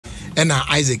ena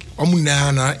Isaac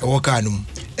omuna na ewoka num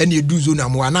ena eduzo na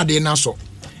mo anade na so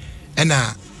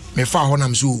ena me fa ho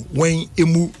nam so wen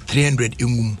emu 300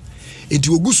 engum enti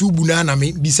ogusu bu na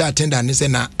me bisa attendant ne se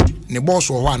na ne boss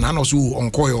ho ana na so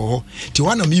onkoyo ho ti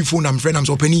wana me phone am friend am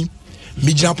so pani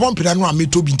me gina pompe na no a me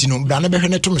tobi nti no bra na behwe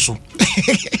ne to me so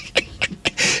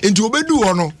enti obedu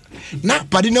ho no na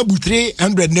padi na bu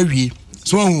 300 na wie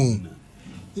so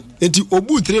enti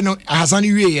obu 3 no Hassan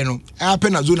wie ye no ape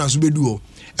na zone so bedu ho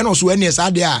eno so ene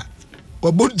sa de a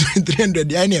obu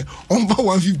 300 ya ne on va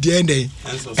 150 ende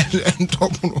en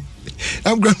top no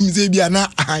am gram me say bia na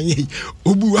anye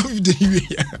obu 150 wie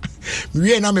ya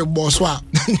wie na me boss a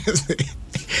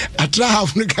atra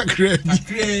half no kakra bi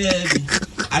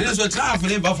I just want half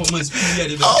the performance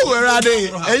oh where are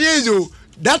they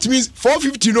that means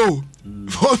 450 no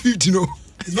 450 no.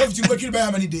 It's not 50 working by how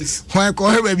many days? Why call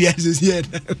her baby as here?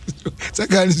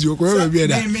 Second is your call baby.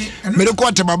 Me the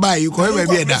quarter my buy you call her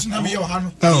baby.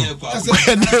 Oh,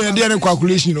 the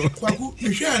calculation.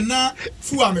 You share now.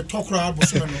 Fu am talk crowd,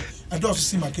 but I don't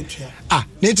see my kid here. Ah,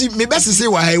 native me best say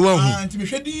why I want.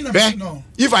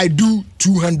 If I do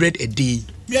 200 a day,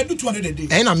 me I do 200 a day.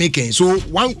 And I'm making so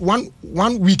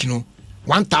one week no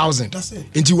 1,000. That's it.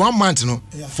 Into 1 month no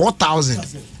 4,000.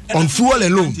 On fuel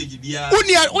alone.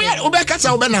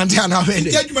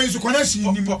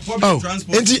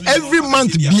 Every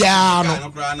month biano.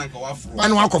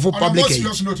 And one for public.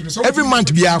 Every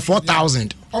month bia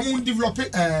 4,000. I'm develop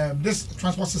this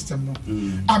transport system no.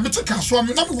 I'm meeting caswa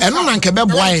me na me. Eno na nkebe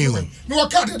boy you. No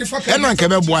card the fuck. Eno na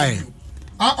nkebe boy.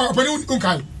 Opani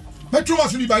unkai. Metro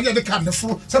mas bi ba the card the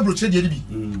fro say bro che dey bi.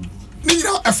 Ni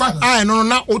nyina e fa. Ah no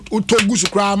na otogu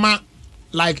sukra ma.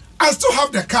 Like I still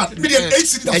have the card. Me the 8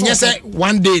 city. And yes,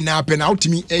 one day now pen out to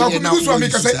me. Now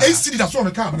make us say 8 city. That's what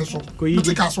the car. So you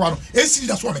take us one 8 city.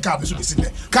 That's what the car. So this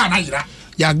car na ira.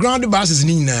 Ya ground buses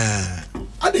ni na.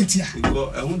 I didn't hear.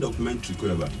 Because a documentary ko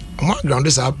eba. My ground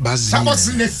is a buses. Some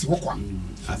buses next wo kwa.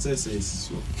 I say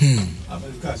so.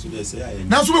 America so dey say I.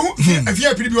 Now so if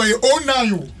you be you own now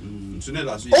you. So na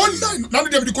last week. Own 9. Now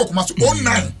dey be ko kuma so own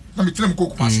 9. Na me tell me ko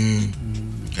kuma so.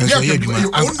 And so you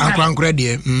I'm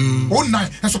ready. Oh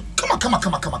nine. And so come on.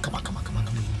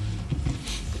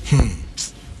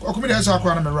 Kwaku me dey say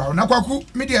akwa na me raw. Na kwaku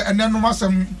me dey ene no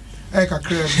masam e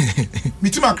kakra. Me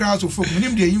ti ma kra so folk. Me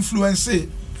nim dey influence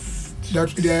that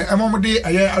the amomde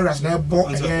aye aras na bo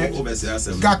aye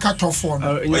ga cut off on.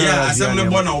 Oh yeah, asem no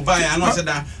bo na oba ya no say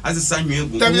da asesa nwe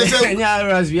egu. Enya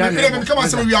aras via na. Me come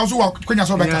asem we also work kwenya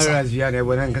so be kasa. Aras via na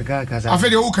bo na nkaka kasa. Afa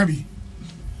dey wo ka bi.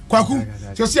 Kwaku,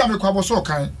 so see am kwabo so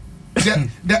kan.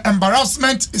 The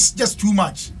embarrassment is just too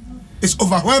much. It's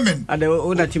overwhelming. And the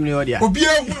owner team ni odia. Obi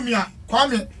ehunu me a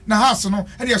kwame na house no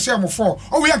e dey share mo 4.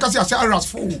 Oh we yanka say share aras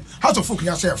 4. House of folk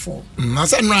ya share 4. Na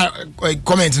say no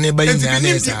comment na ba yin na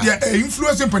na say. The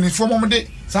influencing person for mom dey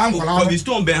say ankola. Kobi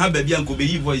Stone ben ha ba bia nko be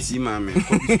yi voice ma me.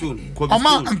 Kobi Stone.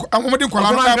 Ama amode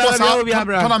nkola no boss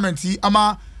tournament yi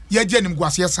ama ye je nim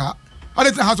guase sa. All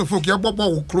the house of folk ye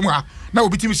bobo krom ha na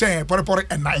obi timi say porepore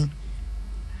e9.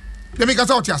 Let me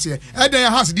cast out here. Eden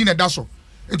has dinner daso.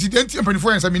 Enti denti empanifo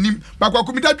yansa minim ba kwa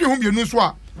komida dwe hu bienu so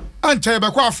a anche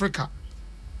be kwa Africa.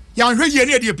 Ya hwe ye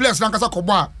ne de place na kasa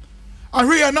kobo a.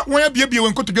 Ahwe ye na won ya biebie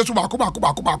wen kotodwe so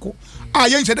baako. Ah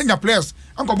ye nche denya place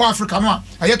ankobo Africa no a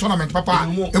aye tournament papa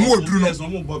emu oduru no.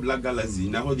 No Bob Black Galaxy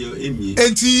na ho de emi.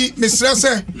 Enti me stress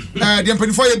de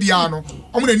empanifo ye bia no.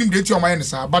 Omo na nim de enti omaye ne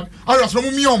sa but aras no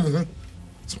mu mi omo ho.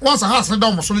 Once a house na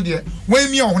down so there when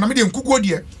me on na me de nkugo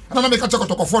there na me ka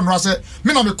chekotokofo no ase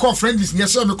me na me call friendlies ne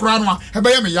share me kura no a e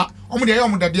be ya me ya omo de ya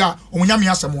omo dade a omunya me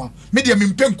asemo a me de me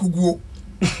mpe nkuguo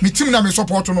me team na me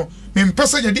support no me mpe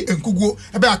se de nkuguo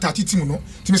e be attach team no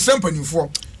ti me sempanifo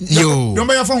yo do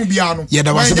me ya fa hu bia no ye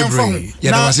da wase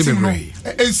bebre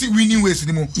ensi winning ways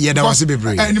ni mu ye da wase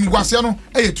bebre enim gwase no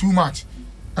e too much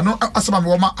ano asema me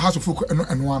wo ma house of folk eno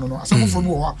ano no asema fo no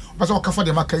wo ha ba se okafa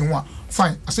de maka hu a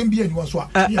fine asem bia ni wo so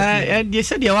a de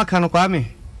se de waka no kwa me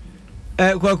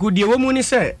kwaku de wo mu ni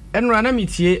se enra na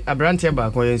metie abrante ba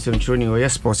ko yensem troni o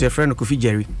yes sports your friend Kofi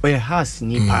Jerry o ye house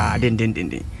ni pa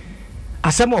den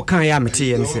asema o kan ya mete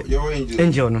ye ni se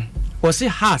angel no o se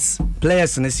house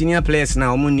players na senior players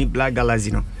na o mu ni Black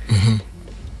Galaxy no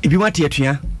ibi mate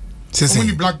atua o mu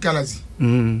ni Black Galaxy o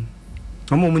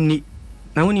mu ni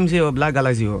na wonim say o Black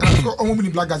Galaxy o mu ni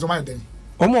Black Galaxy o ma den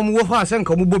o mu wo fa asen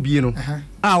ka mu bobie no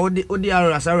odi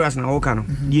aras na wo ka no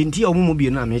de nti o mu bobie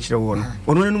no na me kire wo no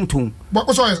ono nanum tom but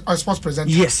also a sports presenter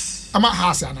yes ama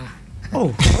house ana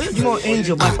oh you know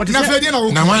angel but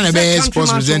na one na be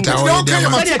sports presenter o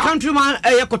dey countryman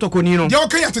e kotokoni no de o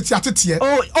kan atete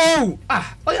oh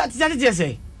ya atete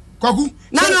say kwaku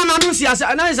na do si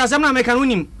asa na isa sam na me kan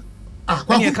wonim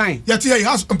Any kind. Yet he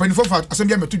has company for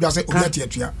assembly me to just say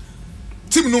Obiatia.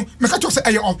 Team no, make sure say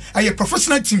a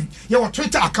professional team. Your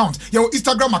Twitter account, your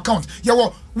Instagram account,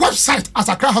 your website as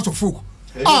a House of Folk.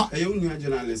 A young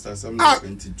journalist as I'm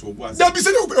going to was. There be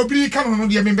say Obi can no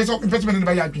dey investment in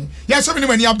buy adwin. Yes, so many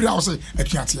money abra say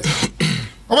atwa tie.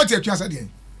 Oba tie atwa say dey.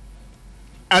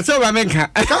 Aso ba menka.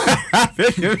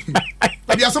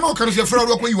 Abi asama o kan say fra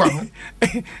ro ko yiwa no.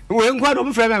 We nkwa do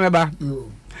mfra me ba.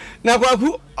 Na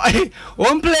kwaku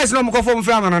one place no mkofo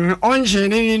mfra ma no onje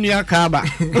ni nua ka ba.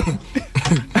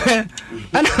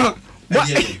 Ana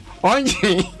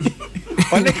onje.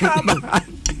 One ka ba.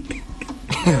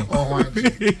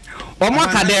 Omo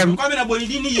kadem kwa me na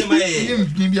boyidi ni yema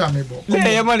bi amebo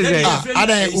yema ni say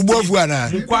ada ubofu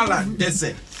ana kwala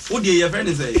dese wo de ye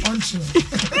friend say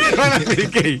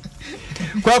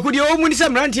kwa kudi o mu ni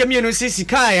sam rantie me no sisi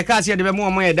ka ya ka se de be mo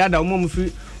mo ye dada o mo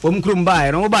fi o mu krum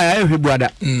ba no ba ya hwebu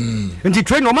ada nti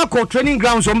train o makọ training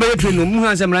grounds o mbe train o mu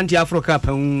han sam rantie Africa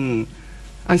pa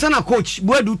ansa na coach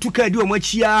buadu tuka di o mo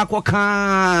chia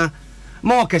koka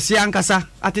ma o kese ankasa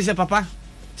atese papa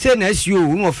say na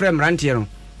SU no frame rantie no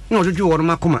no jojo wo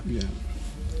ma koma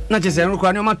na chese no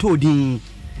kwa no ma to din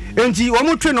enti wo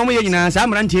mo twe no mo ye nyina sa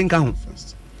rantie nka ho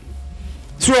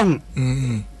so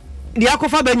di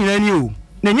akofa ba nyina ni o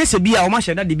na nyese bi a wo ma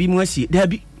hyeda de bi mu asi da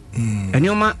bi eni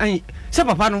o ma se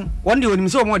papa no won de onim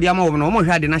se o mo de ama wo no mo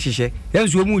hwa de na hyehye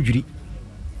yanzu o mu dwiri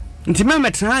nti me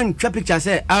metra ntwa picture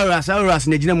say auras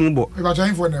na gina mu bo e ba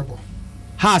trying for na bo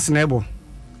has na bo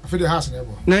for the house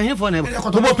nebo na here for nebo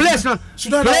bo place no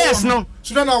Sudan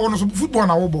na wono football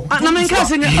na wo bo na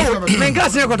menka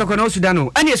se kotoko na Sudan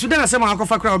no ani Sudan asema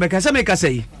akofa kra obeka se meka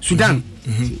sei Sudan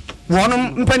wono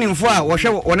mpanimfo a wo hwe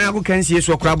wona ago kansie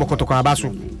so kra bokotoko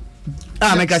abaso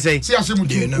meka sei si asemu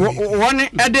di wone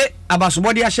ede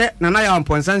abasobode ahye na na ya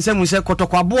mponsa nsemu se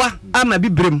kotoko aboa ama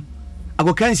bibrem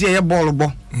ago kansie ye ball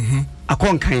bo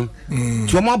akonkan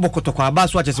ti o mo abokoto kwa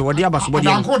abaso achese wodi abaso bodi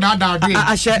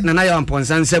ahye na na ya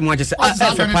mponsa nsemu achese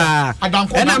pa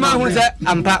ena ma hu se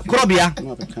ampa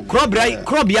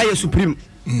krobia ye supreme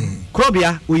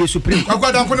krobia we ye supreme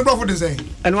akwa dan ko ne brofo de say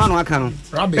eno anu aka no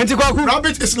enti kwaku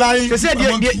rabbit is lying say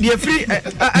the free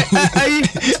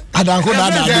adan ko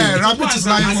rabbit is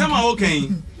lying asema okay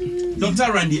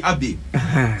Dr. Randy Abbey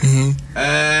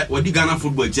wodi Ghana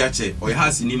football chache o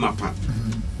has ni mapa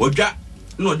odwa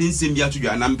no de nsem bia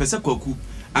tudwa na mpese kwaku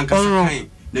ankasa kan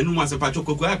na nu ase pacho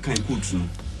kwaku akan coach no.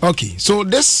 Okay, so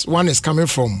this one is coming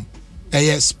from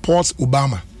Sports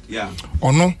Obama. Yeah.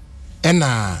 Ono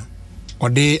ena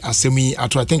ode asemi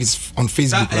ato I think it's on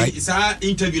Facebook, right? It's a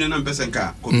interview na mpese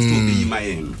nka come to be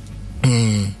my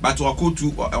but we go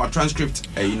to our transcript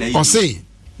or say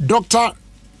Dr.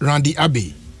 Randy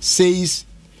Abbey says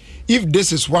if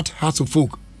this is what Hearts of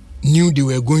Folk knew they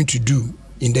were going to do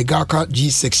in the Gaka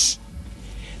G6,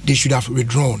 they should have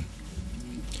withdrawn.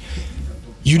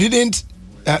 You didn't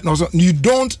you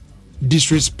don't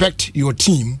disrespect your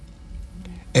team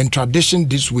and tradition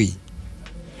this way.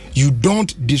 You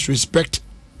don't disrespect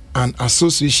an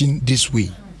association this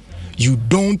way. You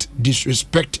don't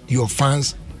disrespect your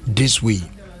fans this way.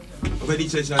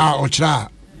 Ochra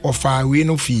of our we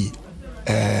no fee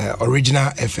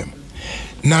original FM.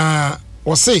 Na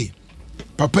or say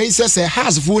Papa says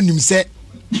has phone him say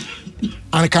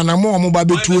and kana mo ba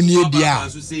betu nie dia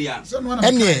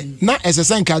ene na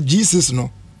esesenka Jesus no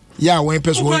ya wen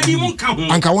person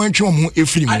anka wen twe mo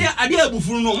efiri mo ade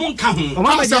abufuru no mo nka ho o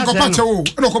ma ja kopa chewo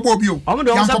no ko bo bio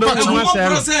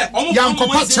yan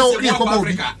kopa chewo ne ko bo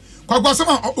bi kwa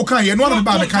sama o kan ye no na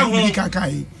ba me kan bi kan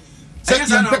se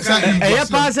yan pesa e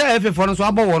pa se efe for no so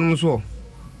abo won so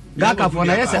Gaka for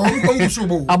na yes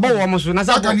abo wo mo so na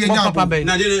sa papa ben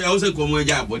na de o se ko mo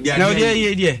ja abo dia na de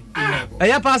ye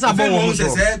eya pass abo wo mo so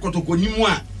se kotoko nimu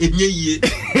a enye yie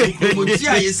mo ti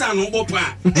aye sa no bo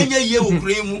pa enye yie wo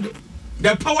kure mu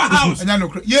the powerhouse enya no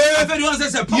yeah everyone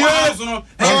says a powerhouse no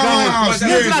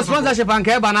e sponsorship an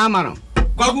ka ba na ama no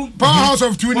kwagu powerhouse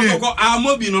of tuning ko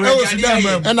amobi no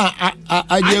he na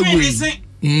aje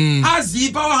gwe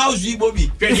azi powerhouse yibo bi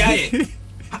twedi aye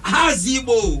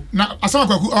Hazibo na asama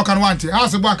kwaku o kan wante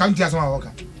hazibo aka nti asama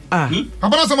woka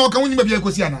abana asama woka wunyi bia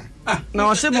ekosi ana na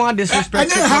o se mo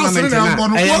disrespect tournament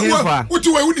na uti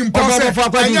we uni mpose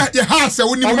anya ye hase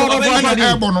uni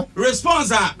mo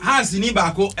response has ni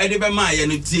ba ko e de be ma ye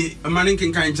no tie mane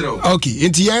nkenkan kire o okay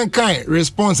enti yan kan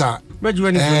response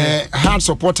hard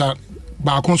supporter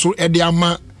ba ko so e de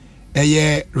ama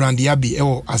eye Randy Abbey e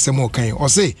o asemo kan o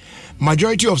say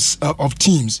majority of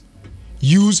teams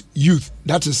use youth,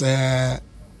 that is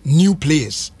new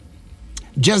players.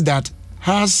 Just that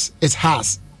it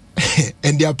has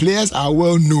and their players are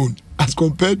well known as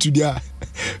compared to their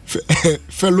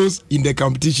fellows in the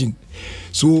competition.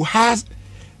 So Hearts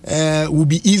will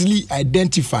be easily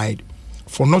identified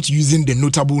for not using the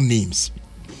notable names.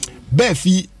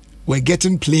 Befi were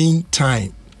getting playing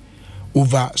time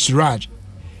over Suraj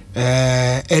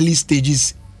early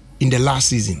stages in the last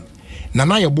season.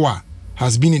 Nana Yeboah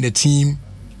has been in the team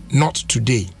not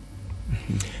today.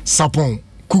 Sapon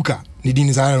Kuka,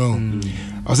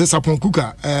 I said Sapon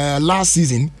Kuka last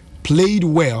season played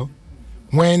well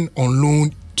when on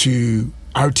loan to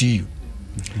RTU.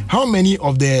 How many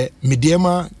of the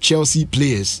Medema Chelsea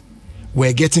players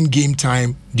were getting game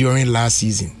time during last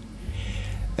season?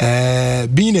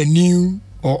 Being a new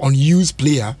or unused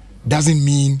player doesn't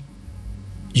mean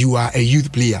you are a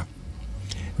youth player.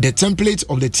 The template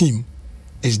of the team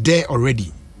is there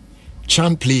already.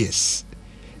 Chan players,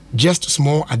 just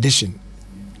small addition,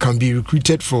 can be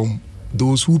recruited from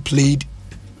those who played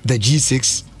the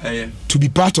G6 to be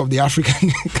part of the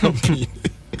African campaign.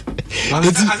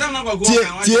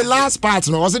 The last part,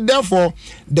 no, was it therefore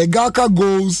the Galka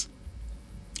goes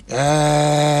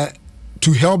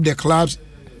to help the clubs.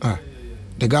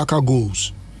 The Galka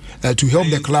goes to help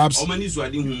the clubs.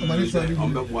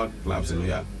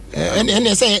 And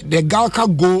they say the Galka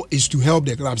goal is to help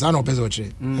the clubs. I know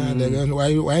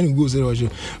why goes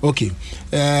okay.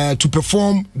 To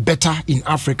perform better in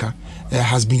Africa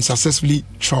has been successfully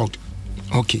chalked.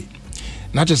 Okay.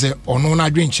 Not just say or no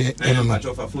drink chair. And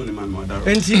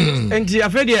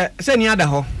afraid say ni ada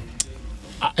ho.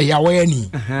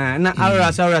 Na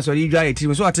Aras or you dry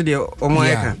team so at the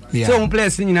Omoeka. So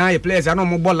players in our players I know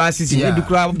more ball last season. You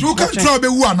crowd. You can club a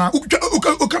one. Who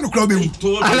can club a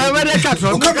one? I read a cat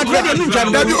from you can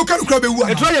club a one.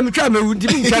 I try him tram who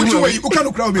didn't tell you who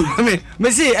can club a one.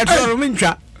 Messi at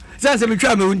Romincha. That's a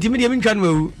tram who didn't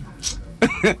can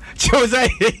Chose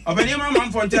Obenema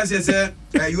man Fontes say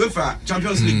UEFA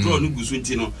Champions League draw no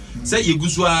gusuntino. Say you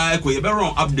gusua e be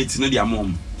run update no dia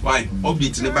mom. Why?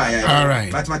 Update ne buy. All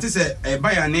right. But what say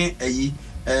buy ne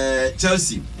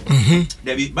Chelsea.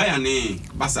 There be buy ne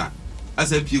Barca.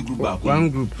 As a few group back. One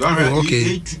group.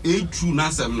 Okay. Eight true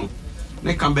na sem no.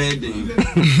 Ne kan be den.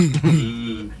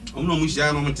 Omno mu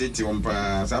share no tete on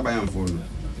pa sa buy am phone.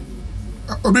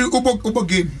 Obo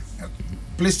game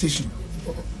PlayStation.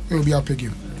 It will be up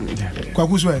again.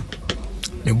 Kwaku's way.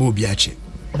 The Bobiache.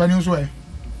 Obanyo's way.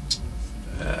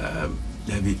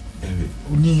 David.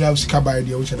 Only house by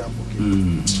the ocean.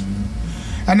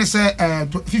 And it's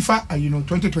FIFA,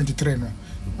 2023.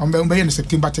 I'm in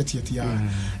September 30th. Yeah.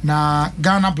 Now,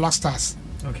 Ghana Black Stars.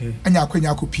 Okay. And you can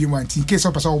P1 in case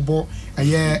of a ball a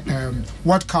year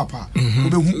World Cup. You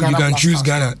can choose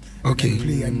Ghana. Okay.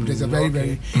 Play, and there's a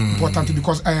very important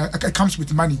because it comes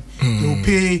with money. They will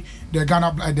pay the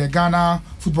Ghana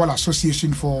Football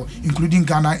Association for including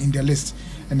Ghana in the list.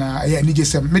 And I need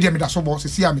just media that so boss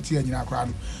see am tie nyina akra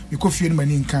me ko fie no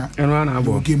mani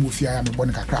nka game of fear am born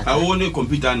kakra I only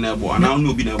computer na bo ana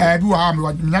no bi na bo bi wa me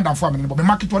nyadamfo am no bo me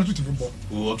market one to be bo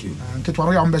okay nke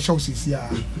to ya am be show sisi a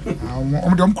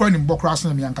om de om kro ni bo kra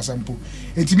san me ankasa mpo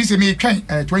enti bi se me twan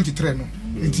 23 no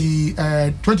enti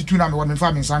 22 na me won me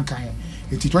fa me san kan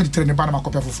enti 23 ne ba na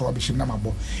makope foforo be shim na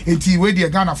mabo enti we de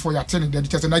Ghana for ya 10 de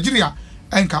chese Nigeria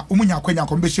enka umunya kwanya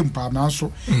ko mbehye mpa na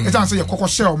so etan say yekoko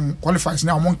share qualifiers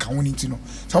na won kan woni ntino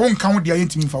sa won kan wodi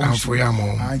ayentimi mfa won for ya mo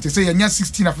enti say yenya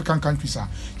 16 African countries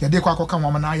ya de kwa kan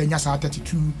won na yenya sa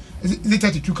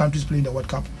 32 countries playing the World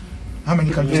Cup. How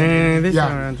many countries?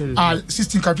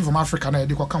 16 countries from Africa na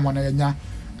de kwa kan won na yenya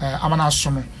amana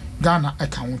so no Ghana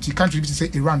account countries say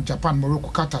Iran, Japan, Morocco,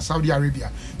 Qatar, Saudi Arabia,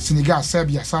 Senegal,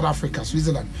 Serbia, South Africa,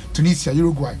 Switzerland, Tunisia,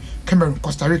 Uruguay, Cameroon,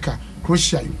 Costa Rica,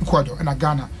 Croatia, Ecuador and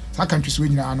Ghana. That countries we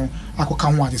know ako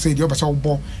kan one they say the obasa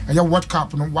obo a World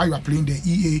Cup no why you are playing the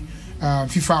EA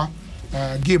FIFA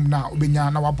game now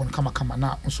obenya na wabon kama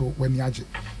na so when yaje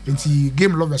enti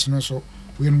game lovers no so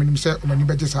we menim say omani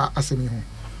beje sa asemi ho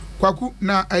kwaku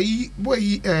na ayi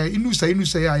boy inu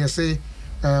say ya say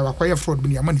wakwaya fraud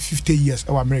bi ya man 50 years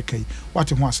our America what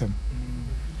ho asem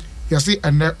you see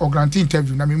and or grantee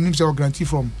interview na menim say or grantee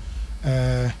from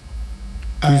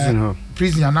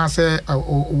prison na say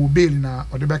o bail na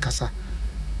o de bekasa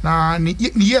na ni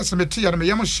yes me tia na me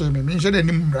yam hye me nhye da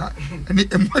nim mra ni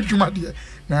emadwuma de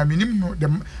na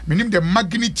menim the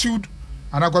magnitude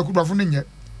and akwakubrafo no nye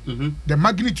the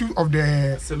magnitude of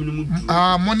the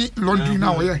money laundering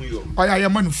now oya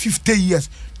man 50 years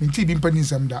nti bi mpani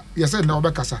nsam da yes na o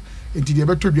bekasa nti de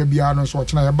beto dua bia no so o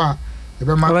chena ye ba ye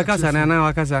be ma o bekasa na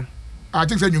wakasa I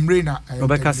think say nyumre na o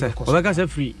bekasa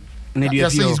free.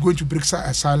 Yes, he's going to break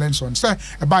silence on. Say,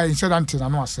 by said until I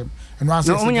know him. And once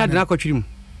no, only had an aquarium.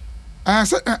 I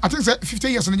think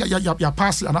 50 years and you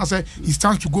pass and I say he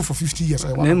stands to go for 50 years.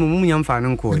 I want.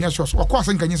 Yes, of course,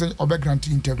 I can say over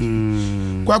granting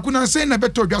interview. Kwakuna say na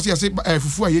beto just say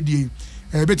fufu ayedi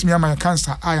betimi am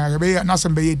cancer I be na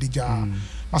sem be deja.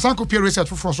 Masanko peer research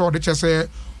for so the say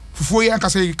fufu ya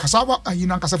say cassava ayi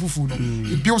na kasa fufu no.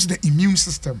 It builds the immune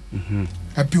system.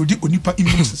 Build the onipa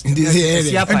immune system.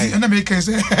 And American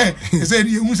say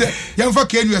you say yamfa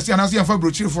kenu ase na say yamfa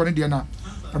brochire for ne de na.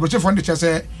 Brochire for ne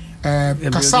say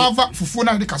cassava fufu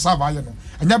na de cassava aye no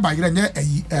anya ba gire nya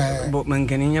ayi but man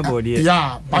kan nya body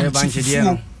ya banche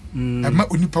dia ma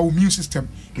onipa immune system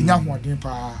nya hoden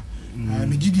pa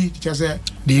me gidi che say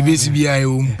the BCBI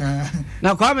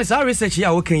na kwa me sa research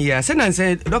ya wo kan ya say na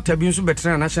say doctor bi nso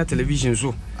betra national television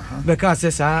so be ka say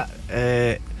sa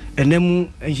enemu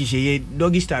nhihye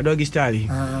doggy star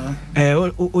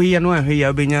o ye no ahwe ya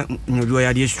obenya nyodo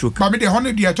ya de stroke ba me de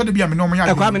 100 dia to de bia me no mo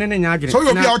ya kwa me ne nya agire so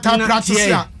you be out practice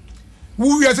ya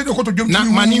wu ya say de ko to dwom na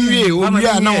mani wie o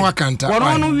bia na wakanta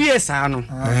wono no wie sa no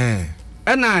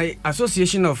na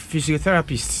association of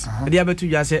physiotherapists they abetu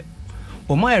ya say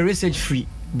o my research free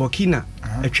Burkina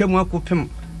atwam akopem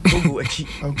ogu achi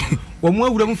o mu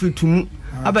awura mu fitumu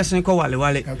abesen ko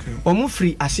wale o mu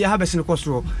free ase ha besen ko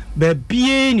soro ba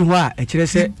bie ni ho a ekire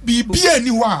se bie ni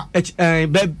ho a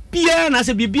ba bie na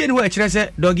se bie ni ho a ekire se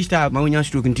doggy star ma wonya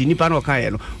stroke nti nipa na o kan ye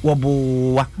no wo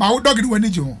bowa ma wo doggy wani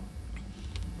je ho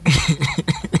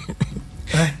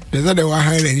there's no one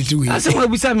hand any to we ase mo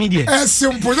busa media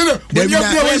simple when you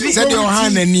be said your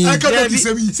hand any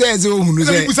says o hunu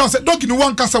say busa say doggy no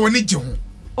wan kasa wani je ho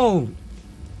oh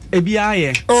ebia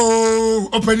ye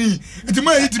opani enti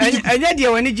ma hit bi enye de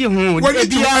wani ji hu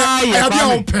ebia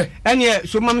ye ene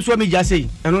so mam so mi jase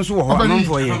eno so wo ho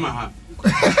amfo ye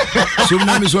so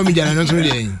mam so mi jana no so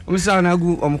de o sa na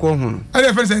gu omko hu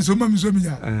ene fe say so mam so mi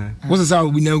jana wo sa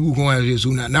obi na gu ko wa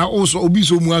so na o so obi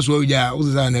so mu aso ja o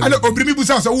sa na ene obri mi bu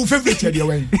sa so wo favorite ye de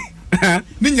wen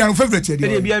ni nya wo favorite ye de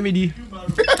ebia mi di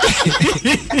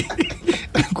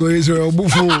ko so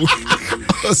obufu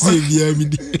o si ebia mi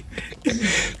di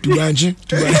Tubanji.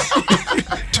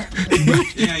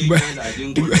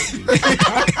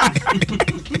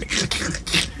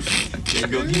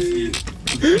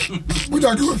 What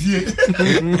are you here?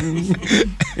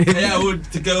 I would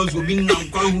take us will be now.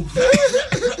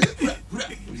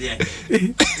 Yeah,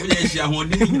 I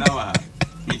want to now.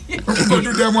 Go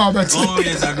to them all, but oh,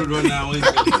 yes, I don't know now.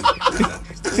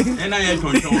 And I had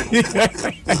control.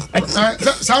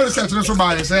 Sorry, Senator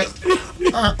Somali said,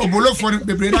 Obolo for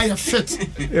the brain, I fit.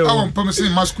 I won't promise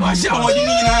him masculine.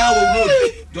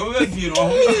 Don't you know?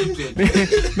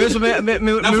 Me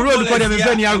road for them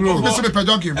very agro. Mr.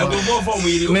 Pedonki.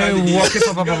 Me walk it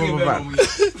papa.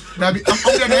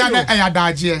 I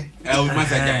daje.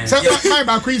 My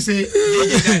back say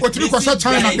what you call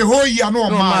China the whole year no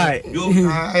my.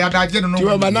 I daje no. You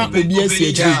are not obi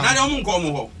esi. I don't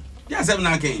come home. Yes, I'm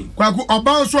not going. Kwaku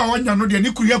oba so a wonya no de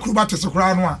ni kuria kuruba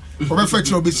tesokra no a obefa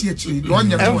kire obesi akiri do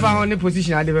onya no. Emfa on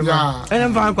position ade be ma.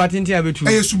 Emfa kwatenti abetu.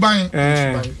 Suban.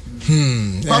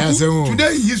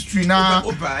 Today history na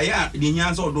opa ya the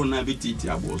nyanza odo na betiti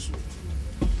aboso.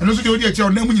 Eno so de odi akire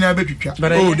onam nyina betwitwa.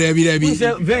 Oh, David.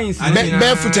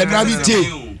 Barefooted rabbit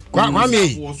tea. Kwa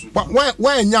me.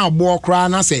 When nya abo kra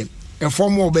na say a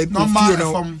form of baby no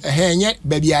henye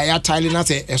baby I tile na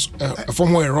say a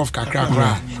form of rough kakra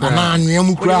na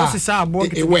anwem kra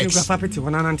it works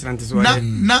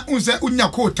na unse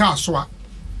unya kota so a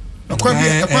kwa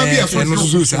bi so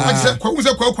kwa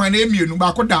unse kwa na emienu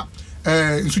ba koda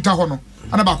nsuta ho no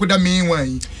ana ba koda me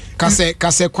wan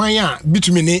kase kwan a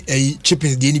bitumi ne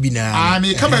chippings de ni bi na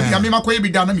me kama bi me makoye bi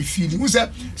da na me feel unse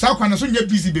sa kwa na so nya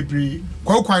busy bebre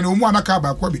kwa na omu anaka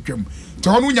ba kwa betwam to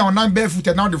hono nya onan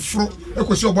barefoot na the fro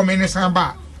ekosi obome ne san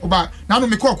ba oba na no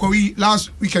me call kwawi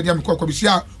last weekend ya me call kwabi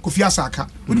sia Kofi Asaka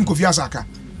woni Kofi Asaka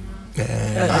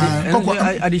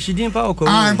adishidin pa oko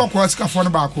nkoko sika fo no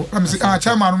ba ko am say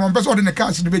chairman no mpeso de ne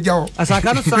cash ne be jawo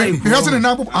Asaka no sai me hase ne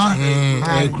na bo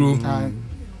crew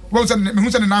won say me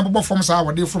hu say ne na bo form sa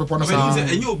wo de fro po no sa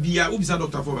enye obia obisa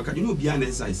doctor for beka enye obia na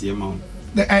exercise e ma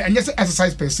and yes,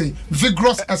 exercise per se,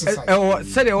 vigorous exercise.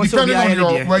 Depending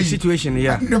on your situation,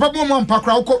 yeah. The problem one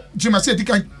pakra ko gym say you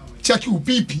can check your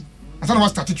BP. I don't know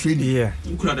what started training. Yeah.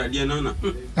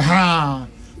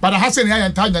 But I have seen here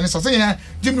and time and say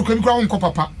gym no kura unko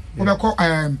papa. We call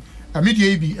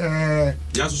media bi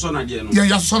yaso na de no. Yeah,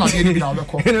 yaso na de ni na we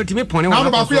call. No timi pone wa. Na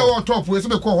ba ku ya top we say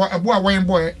be call ebo a wine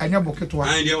boy anya boketo.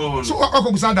 Ai de wo. So akọ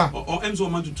busada. O emso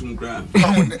ma tutum kra.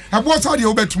 Ebo sa de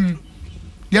obetum.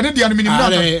 dia ne dia no minimum na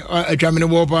atwamene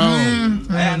bo pa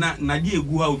aya na dia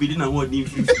egu ha obi di na ho din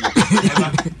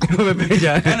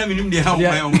 50 ana minimum dia ha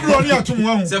ho ro ni atum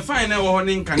ho se fine na wo ho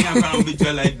ne nkane akara obi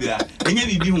twa like bia enye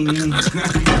bibi hu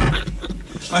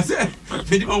ase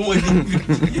bedi ma ho din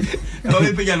o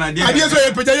peja na dia ade so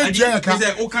ye peja ye tua ka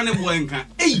se o kan bo nka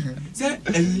se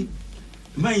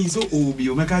mai so obi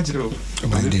o meka jiro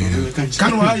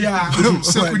kan wa ya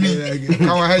sekuni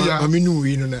kan wa ya aminu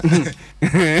wi no na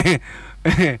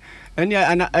ani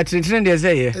ana atretre de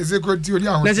say ezekoti oni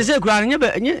aho na se kura nye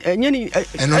ni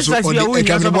exercise ya wo ni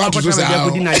so ba to so sa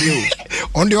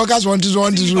on the workers want to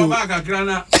ba ka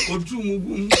krana otu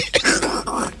mugu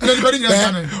ana di bari nya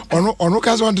sana ono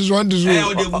kas want to o de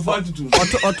bufu atutu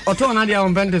oto na dia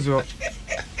on bente so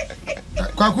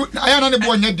kwaku aya na ne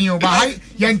bo nya din o ba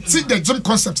yan ti the gym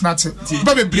concept na ti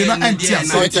ba be bre na anti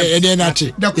ase e na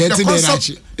chi ye ti de na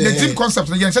chi the gym concept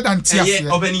na yan said anti ase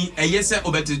obani se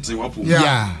obetete wapo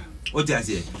yeah o ti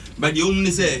ase but the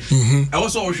omni say e wo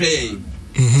so hwe yen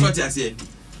so ti ase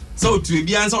so tu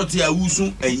bi an so ti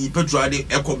awusu eyi petrol de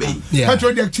ekobe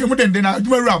petrol de ti mu dende na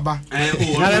aduma wura ba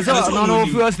na so no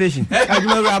fuel station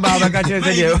aduma wura ba ba ka che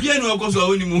se je bi enu ko so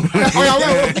oni mu o ya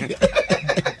we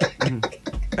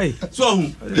hey so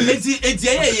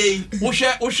eti wo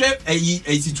hwe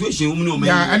eyi situation mu no me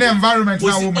yeah an environment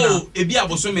na wo mu na e bi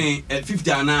aboso me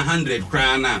 50 and 100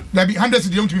 kra na da bi 100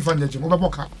 dey to be fan gym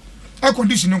obeboka air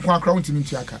conditioning nko akra won timi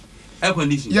ntiaka air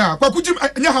condition yeah kwa kujim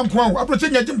nya han nko approach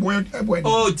nya gym boy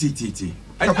oh ti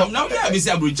now we have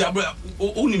say abrocha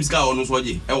onim ska ono so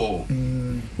je e wo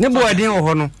ne boy den wo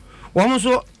ho no wo mo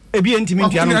so ebi ntimi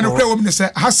ntia no no kwa wo ne say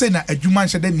ha say na adwuma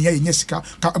nhyɛ da ne ya nya sika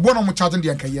ka bo no mo charge ndi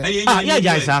anka ye ya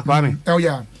ja sa kwa me oh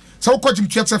yeah so ko gym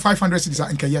chat say 500 cities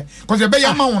anka ye cause be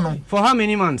ya ma wo no for how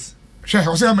many months sure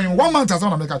o say how many 1 month as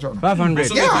on make a job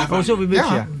 500 yeah so we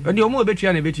betia ndi o mo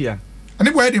betia na betia ani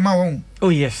boy dey ma wo oh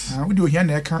yes we do here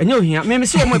na e kan enyo hia me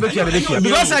see o mo betia na betia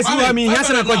because I see what me hia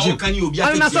say na ko gym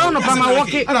na so no pa ma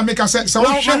work ana make say so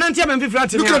na ntia me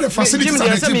fifra look at the facilities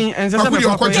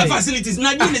facilities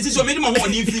na di ne so me mo ho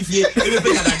ni fifie e be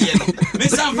pe kada die no me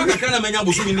san fa kakra na manya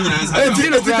bosu mi ni nyana sa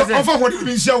ofa ho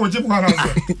ni nsia wo gym hara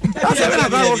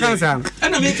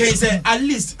ana me can say at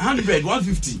least 100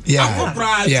 150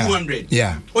 akopra 200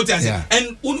 yeah o ti ase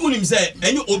and unim say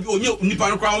enyo onye nipa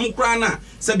no kra o kra na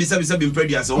sabi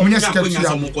impredi ase o nya akonya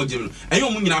so mo ko gym enyo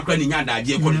mo nyina kra ni nya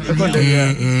daje ko de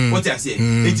o ti ase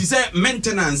it is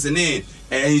maintenance ne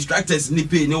instructors ni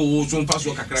pay ne wo so mfa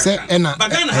so kakra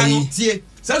bagana ha no tie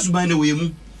sa suban ne we mu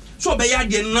so be ya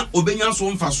de na obenya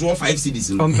so mfa so 5 cedis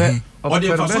no o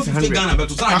de mfa so 50 Ghana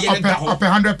beto sa de ne up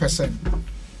 100%.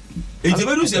 Eti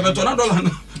bedu se beto na dollar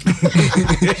no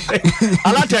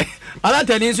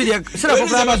alata ni nso de sira ko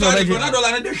fara ba so be na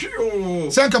dollar na de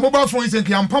hwe senka mobile phone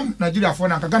senka yampam Nigeria phone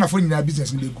na Ghana phone na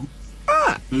business ni legu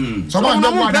so ma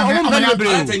ndo mo ada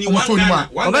ni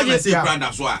one say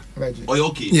brand so a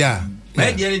okay yeah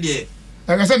me de ne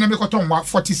I said, "Never got on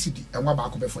 40 cedi and one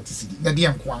back of 40 cedi." The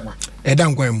DM Kwanwa.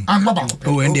 Edam kwem.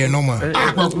 Oh, and they normal.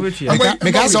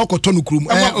 Because I got tonu krum.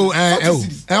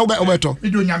 Obeto. We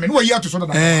do nyame. No year to so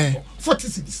that. 40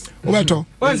 cedis. Obeto.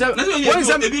 Once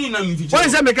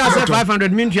I make us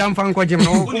 500 min to am fan ko gym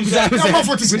no.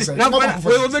 40 cedis. Na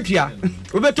we obetua.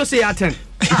 Obeto say attend.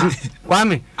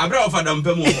 Kwame. Abra of Adom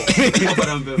pemo.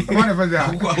 One of us.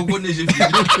 Go ne je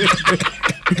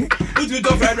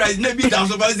put fried rice na be down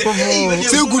so ba say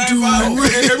say kutu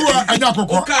anya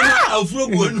kokko kana afuro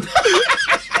go nu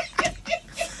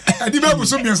adi ba bu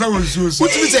so miensa wo so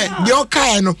what you say the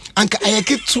okai no anka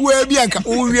ayeke tuwa bi anka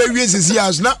o wie sisi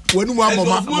as na wanu mu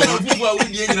amoma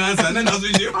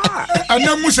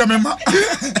ana musa mema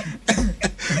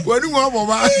wanu mu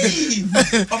amoma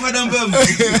ofadam bam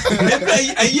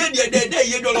aye de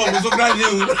ye dollar so grande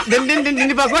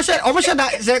den ba ko she o she da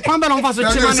se kwamba no fa so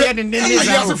chima na den aye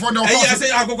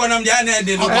se akoko nam de na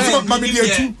de no ma me de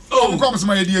atu o ko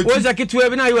ma ye de atu o za kitu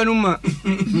bi na yi wanu ma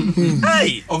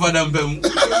ai ofadam bam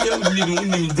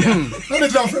no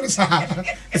dey for sa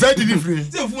is that delivery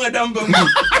se fu adam bam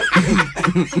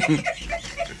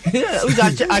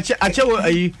ache wo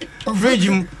ayi fridge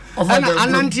mu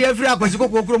ananti every akwasi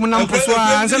kokoro mu nam poso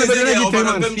a anse na be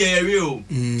na bam de ye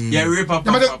re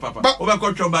papa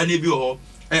obekọ choba na bi ho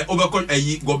obekọ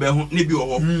ayi gobe ho na bi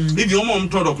ho bi o mo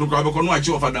mto do kokoro obekọ no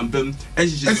ache ofadam bam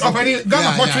ofani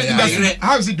Ghana pottery industry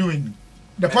how is it doing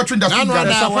the pottery industry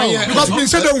because been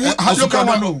said how you come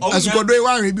on as go do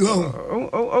one bi ho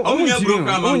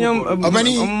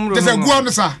obani there's a go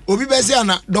on sir obi be say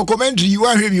na documentary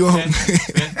one bi ho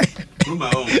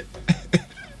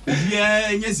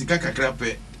yeah, yes, kakra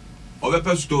pe.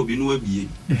 obepe store bi no abie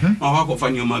ma wa ko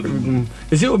fa nyoma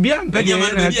bi se obi am pe nyoma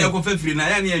bi e ko fa firi na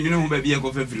ya ne enwene ho ba bi e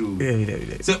ko fa firi o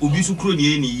se obi su kro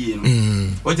ne ni yie no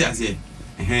what you say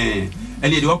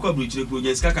and the work of Bridge go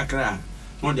yes kakra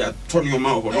no dey turn your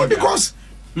mouth no because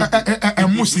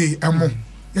musi emo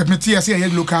e meti say e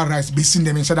local rice be sin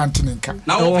dem inside antinenka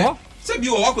now say bi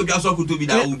wo akwadwa so akoto bi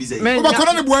da wo bi say o ba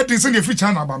kono ne bo adi say the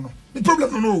future na ba no the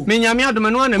problem no me nyame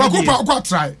adom no na me ko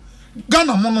try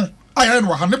Ghana mo no ayi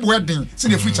no ha ne bo adi say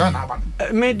the future na ba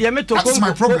no me dia me to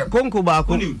konko ba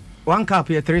ko 1 cup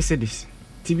ya 3 cedis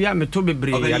tibia me to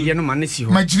bebre ade no ma ne si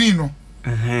ho magiri no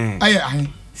ayi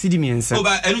Sidi miensa.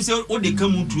 Oba enu se o de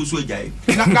kamu tru so jai.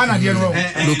 Ghana de no.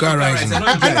 Local rice.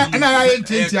 Na ya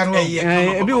entia no.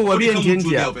 Ebi wo bi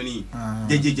entia.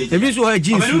 Ebi so ha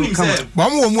jeans kama. Ba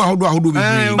mo mu ahodo bi.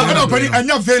 Ba na opani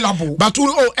anya available. But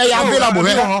available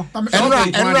he.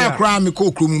 Enra kra me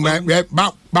ko krum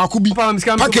ba ku bi.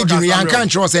 Package no yan kan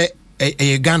chro se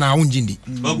Ghana unjindi.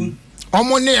 Bagu.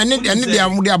 Omo ne ene de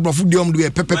amode abrofo de omdo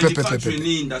pepe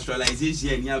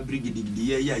industrialization ya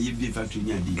brigidi ya ye factory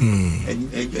nya di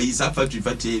e sa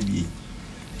factory bi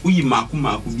uyi maku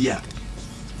bia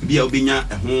obenya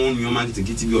ehon nyoma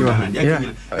kitikiti bi odana dia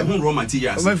kenya ehon raw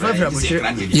materials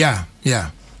yeah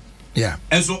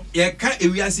enso ye ka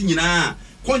ewiase nyina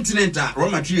continent raw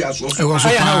materials also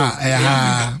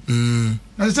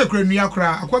na se kura nua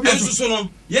kura akwa bi so no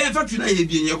ye factory na ye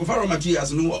bi nye ko fa raw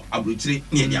materials no abrochire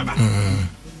ne dia ba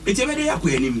eti be de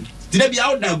yakwa anim tida bi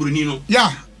out na bruni no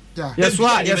yes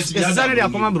wa yes zane de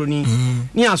akoma bruni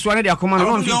ni aso ne de akoma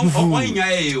no on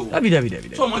fufu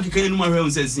David so man kan nu ma hwe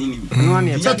on sense ni no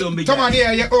ne tomani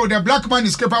ye the black man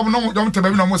is capable no don't tell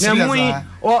me no more serious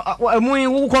mui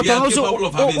wo ko to so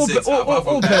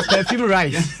perfume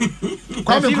rice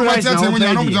kwa me kuma tete mu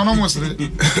nya no mo sere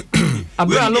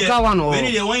abra local one o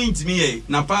when they want to me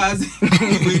na pass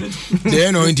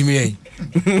they no into me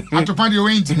atopande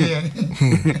we into me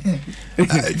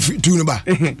tu no ba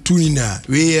tu ni na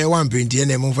we 120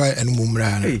 na mo fa enu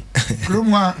mumra na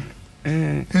kromwa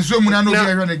enso mu na no bi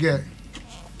ehwe ne ge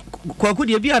kwaku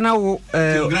de bia na wo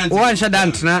ansha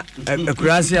dantna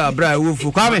akurase abra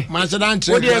wofu kwame ma ansha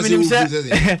dantna wo de minim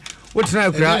se wo tena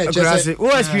akurase wo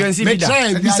experience bi da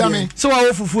so wa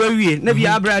wo fufu awie na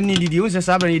bia abra ni didi wo se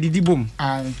sabra ni didi bom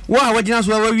wo a wagina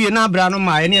so wa awie na abra no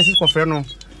ma ene ese kofre no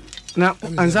na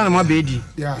ansa na ma bedi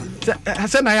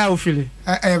hasa na ya wo feel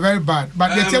very bad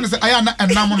but the thing is aya na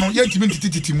enam no ye timi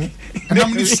tititi mu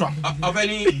enam ni swa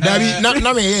abani dabi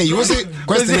na me ye you say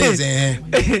question is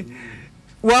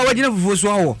wa wagina fufu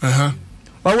so awo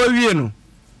wa wie no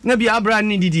na bia abra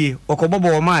ni didi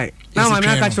okobobo o mai na ma me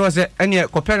aka kire se ene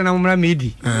kopere na mumra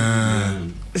medi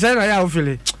say na ya wo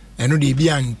feel eno de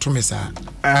bia ntome sa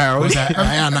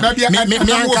aya na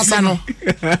me ankasa no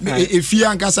efi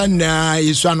ankasa na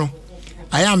yesu ano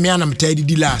aya me anam tidy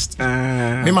di last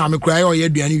me ma me kura yo ye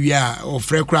aduane wi a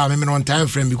ofre kura me no time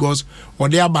frame because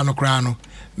ode aba no kura no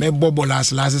me bobo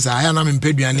last sa aya na me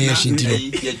mpeduane ye shinti no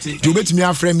ti obetimi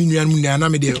afre me nuan mu na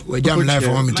me de wajam life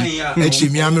for me ti echi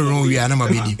me am ron wi ana ma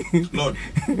bedi lord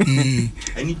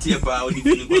any tie pa odi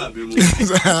fini kola be mu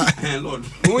lord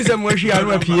mo se mo hwi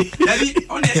anu apie dabi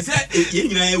on se ye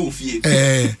nyina ye wo fie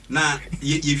na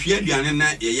ye hwi aduane na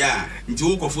ye ya nti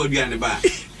wo kofo aduane ba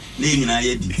na nyina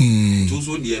ye di to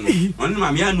so de no on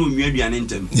ma me anu nwi aduane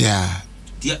ntem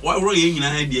ti wa ro ye nyina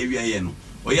ha di awia ye no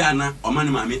oya na omane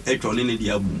maame etwo ne di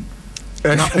abu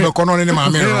na obekono ne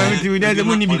maame ro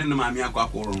ne maame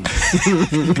akwakoro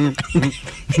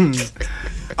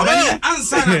abani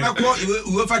ansa na beko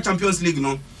UEFA Champions League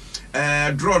no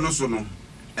draw no so no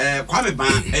kwame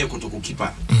ban kotoko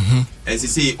keeper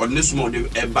sisi odne sumo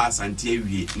de ba santie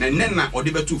awie na nenna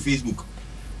ode beto Facebook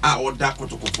a oda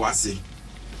kotoko fo ase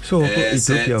so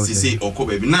Ethiopia sisi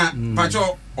okoba bi na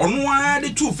pacho onu a de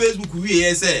to Facebook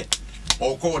wie say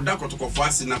oko oda kotoko fo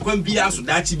ase na kwan bia so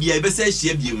dachi bia be say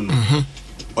hia biem no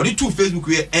ode to Facebook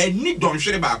wie eni don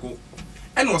hwere baako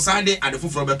ena osade ade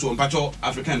foforo beto pacho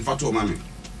African fato mame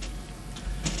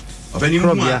obani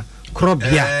mu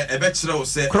Krobia ebe kire wo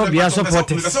se Krobia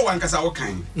supporters ebe se wankasa wo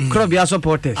kan Krobia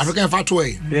supporters African fato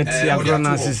e yet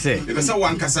agrona sese ebe se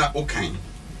wankasa wo kan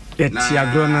yet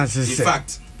agrona sese in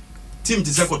fact team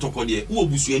ti se kotoko de wo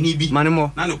busuani bi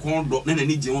manemo na ne kon do na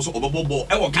nani je wo so obobobo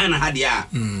e wo kan na ha de a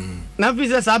na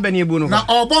visa sa bani ebu no na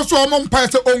obo so mo mpa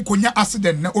se onkonya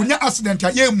accident na onya accident ya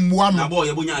ye mmua no na bo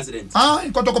ye bonya accident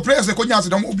kotoko players e konya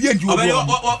accident obi endi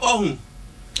obo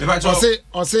I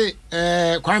say,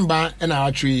 Kwamba and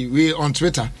actually we on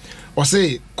Twitter. I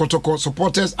say, Kotoko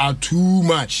supporters are too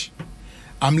much.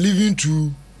 I'm leaving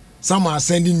to some are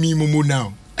sending me Momo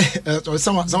now.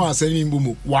 Some are sending me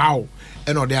Momo. Wow,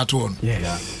 and all that one.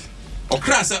 Yeah.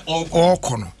 okra say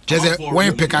oko no jese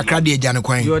when pick akra de agya ne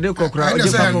kwan you dey kokra o dey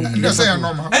say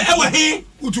normal wa he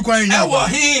utu kwan ya wa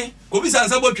he obi san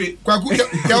sabotwe kwaku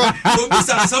obi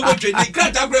san sabotwe ni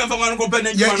krata akra fa man ko pe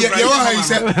na njuma ya wa ha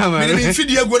ise me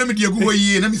fidi egu na me de egu ho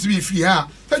yie na me si be fi ha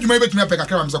adwuma betumi apeka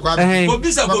kra mse kwa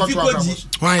obi sa ko fi koji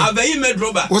abayi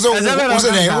medroba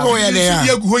wo ya de ya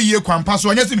fidi egu ho yie kwampa so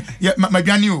anya si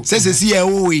madwane o se si ya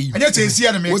wo we anya se si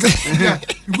ya na me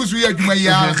ikusu ya adwuma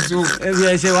ya so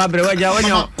e se wa bre waja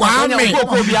wonya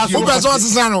ko bi aso ko so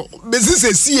sesa no be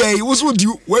si ya wo so di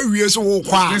wa wie so wo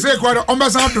kwa se kwa on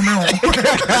ba san do me ho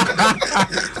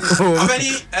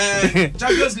Abani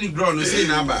Champions League draw no say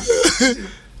number.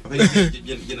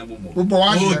 Bobo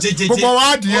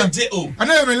wadi. And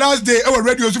then my last day I was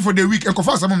ready also for the week. I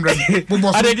confess some ready. Bobo.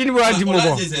 I didn't want to move.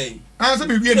 I said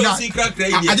we na.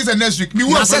 I just next week. Me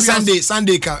work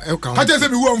Sunday ka. I just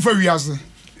said we work for wiase.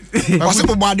 What's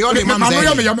the body all the man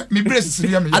say? Me brace see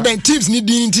me. And then teams need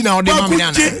dinti na all the man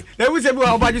na. They will say we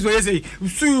about this way say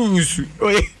su.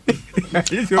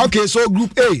 Okay, so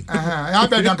group A. I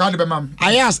bet you can be mam.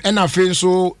 Ajax and afin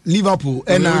so Liverpool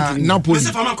and Napoli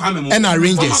and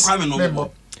Rangers.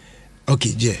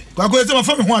 Okay, yeah. Kwa go say my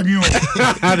family ho adwun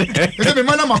o. Say me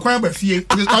man na makwan ba fie.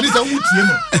 At least I wutie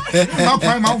no.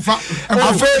 Makwan ma fa.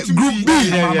 Afin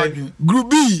Group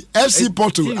B, FC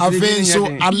Porto, afin so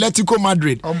Atletico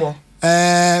Madrid.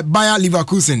 Bayer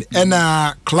Leverkusen and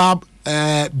Club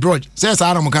Brugge. Say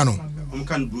sa Adom Kano.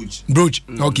 Can Brugge.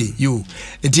 Okay, you.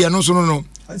 Enti no so no.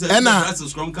 And that's a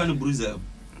strong kind of bruiser.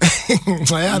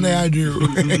 I na adwun.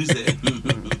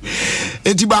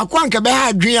 Enti ba kwa nke be ha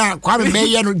adwen a kwa me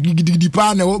ye no gidigidi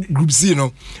pa na group C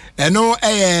no eno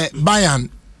Bayern,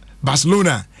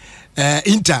 Barcelona,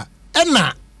 Inter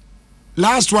ena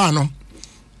last one no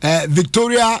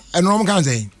Victoria eno kan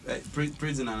say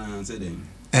prison and say them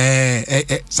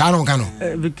sa no kan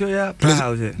no Victoria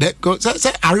House that go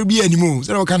say Arabia anymore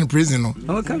say no kan prison no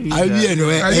Arabia no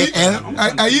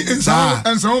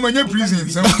and so many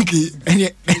prisons okay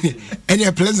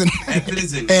any pleasant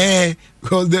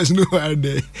because there's no one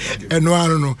there and no I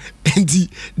don't know and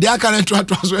they are can try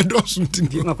to so do something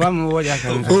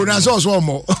oh na so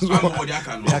more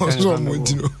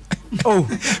oh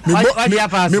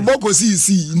me boko see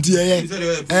nti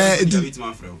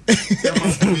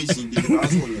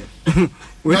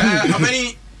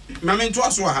many mama to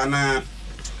aso ha na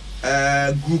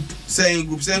group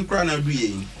saying crown na do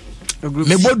yin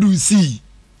me bodu see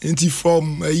nti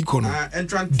from econo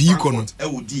the econo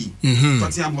LD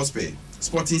Tottenham Hotspur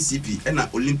Sporting CP and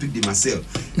Olympique de Marseille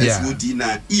SOD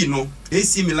na no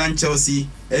AC Milan Chelsea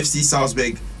FC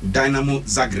Salzburg Dynamo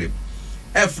Zagreb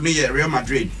F ne Real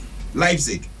Madrid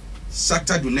Leipzig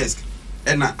Shakhtar Donetsk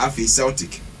and AFC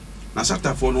Celtic na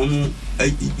Shakhtar for no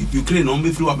Ukraine no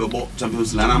be free about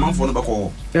Champions League na man for no be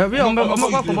call yeah be on no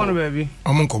baby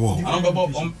on ko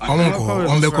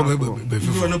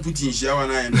no Putin share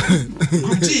na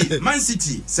Group G Man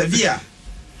City Sevilla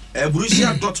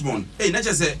Borussia Dortmund na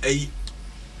just say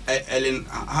Ellen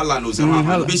Haaland o say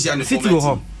be share no City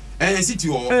City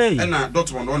na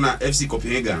Dortmund na FC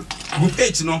Copenhagen Group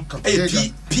H no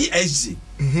PSG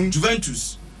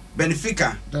Juventus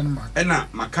Benfica Denmark na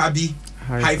Maccabi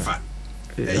Haifa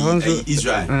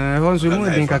Israel honzo mu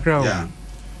din kakra yeah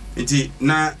nti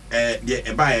na de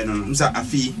ebaye no msa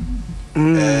afi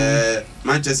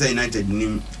Manchester United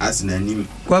nim Arsenal nim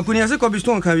kwa kuni ase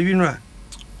Cobblestone ka bibi nra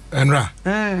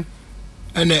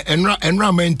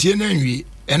enra mantie na nwi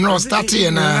enra start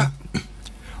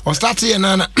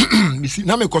na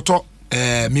na me koto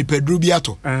me pedro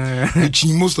biato which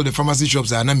most of the pharmacy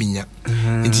shops are na minya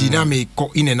nti na me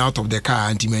in and out of the car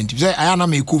anti-menti say I na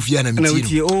me kofia na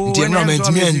meti no nti na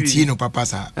me anti no papa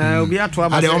sa obiato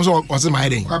aba ade omso was my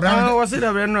den was it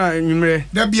aba no nyimre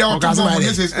da bia o ka my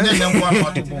den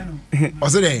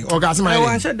was it o ka my den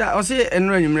I said that was it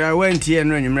enro nyimre wa anti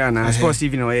enro nyimre na sports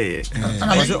tv no ye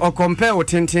was it or compare with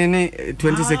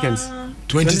 20 seconds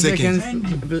 20 seconds.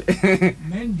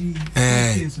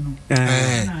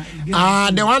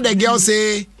 The one the girl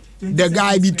say the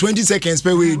guy be 20 seconds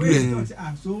per way do it.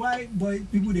 So why boy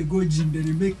people they go gym then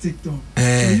they make TikTok.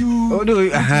 Oh no,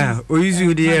 we use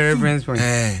you the reference point.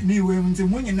 Me we until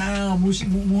money na mo say.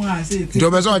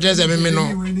 Do be so just me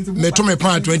no. Me to me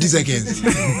pan 20 seconds.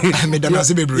 Me dana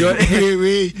se bebre.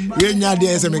 We nya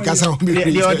dey say me kasa o be.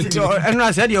 Enu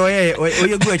ase dey oye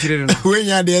gu akire no. We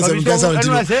nya dey say me kasa o.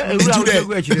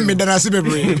 Me dana se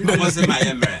bebre.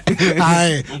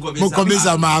 Ai, mo ko be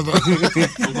sa ma.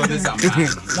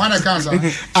 Wana kansa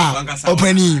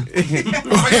openi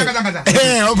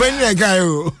openi na kai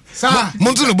o sa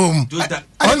muntu no bom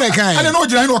ona kai ade no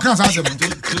jira no kansa asem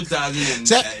 2000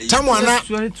 say tamwana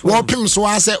wo pim so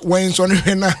ase wen so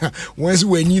ne na wen so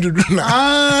wen yidu na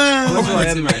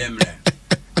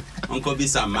Uncle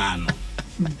Bisa man.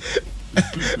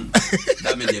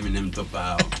 That made them name to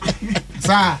power.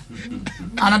 Sir,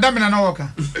 another man no worker.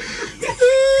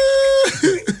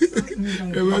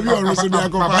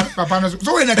 Papa,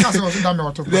 so in the castle, so damn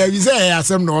what. There is a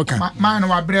some no worker. Man,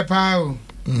 wa bre pa.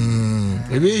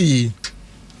 Ebe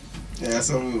Yeah,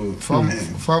 so form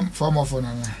of one.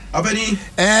 Abani.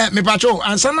 me patrol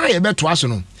ansa na ye beto aso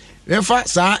no. We fa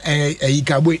sa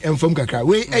ikabwe enfom kakra.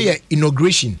 We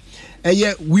inauguration.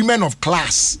 Women of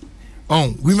class.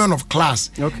 Women of class.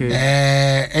 Okay.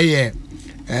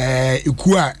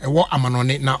 Ikua ewo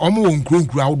amanone na omo won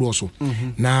nkronkura awdo so.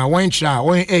 Na wan kira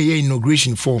won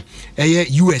inauguration for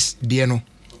US de no.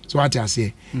 So what I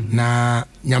say. Na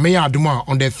nyame ya adom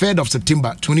on the 3rd of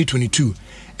September 2022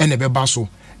 ene beba so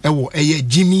ewo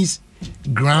Jimmy's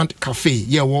Grand Cafe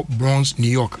wo Bronx, New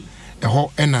York.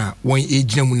 Eho ena won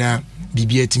ejina mu na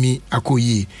bibia timi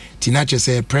akoyi. Tinache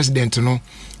say president no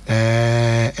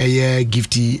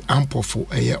gifty ampofo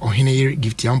ohene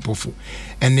gifty ampofo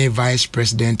ene vice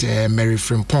president Mary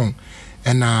Frimpong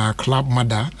ena club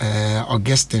mother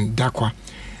Augustine Dakwa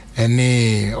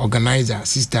ene organizer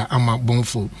sister Ama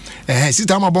Bonfo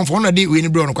sister Ama Bonfo ono de we ni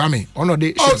bro no kwame ono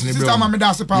de shares ni bro sister Ama me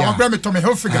da se pa o bro me to me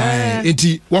health figure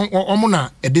enti omo na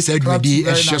edi sa adwudi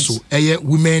so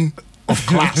women of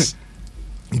class.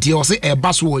 Enti o say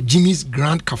baso Jimmy's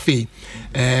Grand Cafe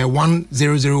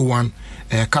 1001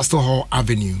 Castle Hall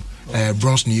Avenue,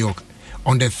 Bronx, New York,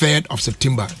 on the 3rd of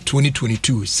September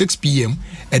 2022, 6 p.m.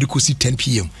 Edukosi 10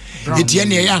 p.m.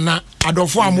 Etienne yana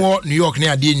adofo amo New York ne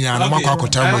ade nyina na makwa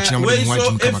akota watch na mo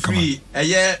watch kama kama.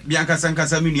 Bianca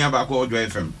Sankasa mi nua ba ko Ojo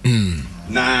FM.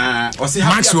 Na o say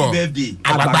happy birthday.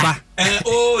 Ababa.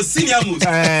 Senior mood.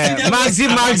 Maxi.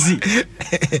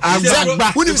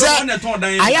 Ababa. Woni say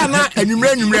aya na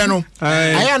anwumre no.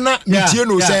 Aya na mitie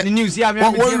no say.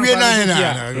 Won wie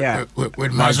na.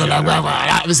 With Maxwell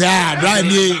Ababa. Say drive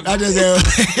me. That is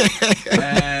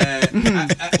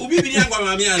Ubi bini agwa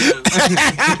mami ana.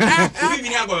 Ubi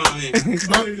bini agwa mami.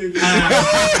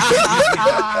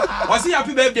 Wasi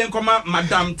happy birthday nkoma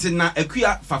Madam Tina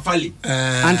Akua Fafali.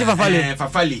 Auntie Fafali.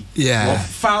 Fafali. Yeah. Of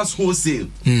Fast Wholesale.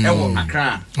 Ewo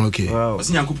Accra. Okay.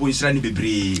 Wasi nyankopon nhira ni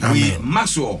bebre. We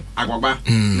Maxwell Agwagba.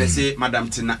 Let's say Madam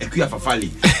Tina Akua Fafali.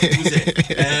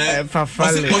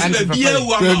 Fafali. Wasi bia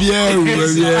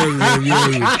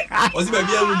Wasi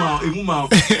bia emu ma.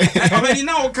 Abani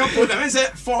na o campo na say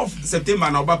 4th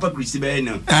September na obapa Christy be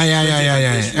na.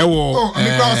 Ewo.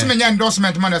 Because me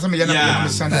endorsement man say me yana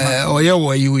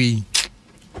oyewo yiwi.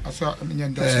 Asa me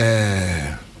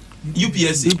endorsement.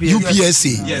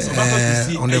 UPSC. Yes,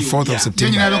 on the 4th of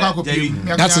September.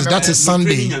 That is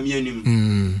Sunday.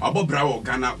 Abo Bravo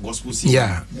Ghana Gospel Sing.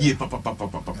 Yeah, papa.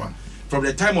 From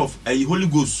the time of Holy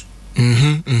Ghost.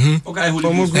 Okay, Holy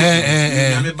Ghost.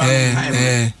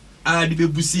 The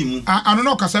bebusi mu. I don't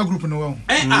know kasa group no well.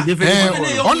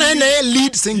 On na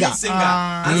lead singer.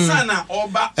 Ansana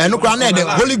oba. No kwa na the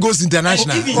Holy Ghost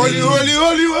International. Holy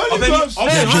Ghost.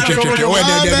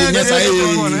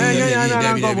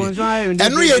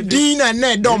 Enu ye din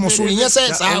na dom so yen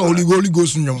say sa Holy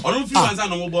Ghost nyom. Onu fi ansa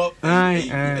no mo bo.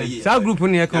 Sa group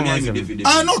ni e kan wa.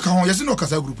 No kan yes no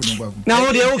kasa group no gba. Na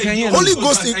wo de o kan yen. Holy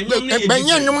Ghost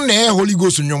benya nyom na Holy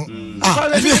Ghost nyom.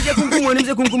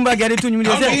 Kunkum ba gari tu nyum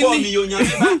de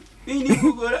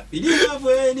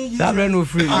Sabre no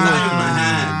free.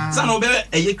 Sana obe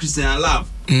eye Christian love.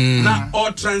 Na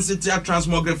all transit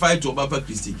transmogrify to Papa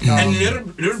Christy. And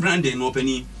rebranding no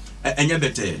penny enye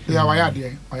better. Yeah, why are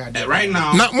right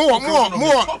now. Na more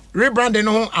rebranding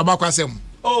no abakwasem.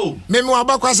 Oh, me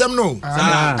abakwasem no.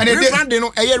 And rebranding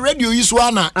no eye radio yiso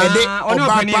na e de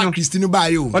Papa Christy no ba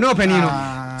yo. Ono penny no.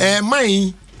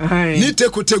 Man ni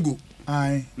tekotego.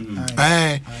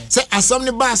 Say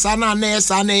asomni ba sa na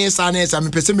esa me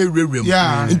pese me rewrem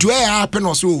into e happen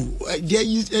or so there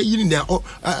you na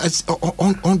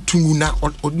on tungu na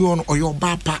oyo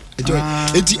ba pa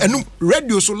enti enu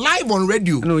radio so live on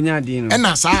radio no nya din no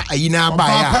na sa ayina ba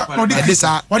ya e de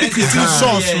sa what the Christian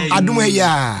source adom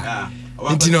ya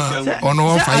enti no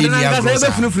ono fa yi dia bro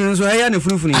sa funufunu so ya na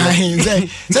funufunu say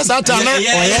satan na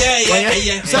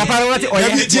papa what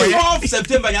 4th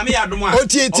September nyame ya adom a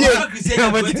otie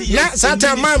na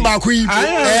satan man ba ku yi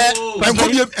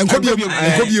enkobiem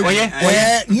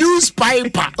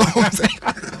newspaper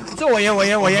so oye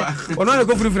ono na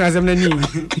go funufunu asem na ni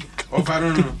o fa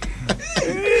no no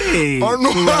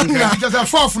just a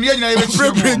fourth ni nyina e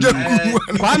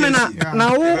kwa me na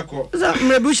wo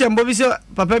me bu shembo bi se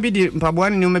papa bi di mpaboa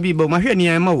ni ma bi ba ma hwe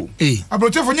ni ma wo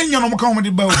abrotefo nyanya no mo kan mo di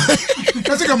ba wo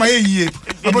Kasi kama yeye.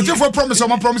 Apote for promise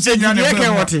o promise nyina na. Yeke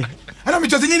wote. Ana me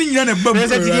tose nyina na bam.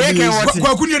 Yeke wote.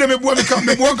 Kwa kunu de mebu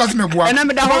nkase mebu. Ena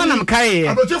me da ho na mkae.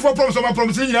 Apote for promise o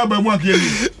promise nyina ba mu akye.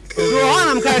 Ho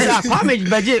na mkae sa kwa me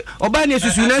baje oba ne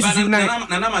susu na.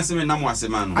 Na maseme na mo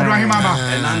asema no. Adwa hima ba.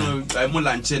 Na no mo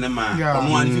lanche ne ma.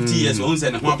 Ono 50 years on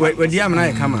say ne ho apa. We dia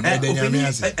na kama.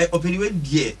 Openi we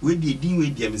din we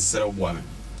dia me sere bo na.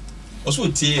 Also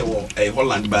tie wo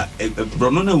Holland ba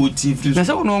brono na wuti free. Na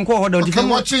say wono nko ho don I'm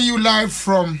watching you live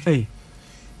from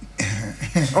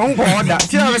onko ho da.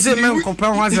 Ti na say men ko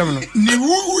pa ho asem no. Ni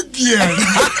wugia.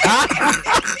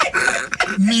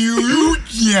 Ni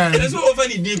wugia. That's what over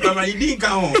ni din pa ma din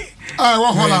kan ho. Ah,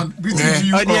 wa Holland. Greeting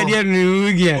you. Dia ni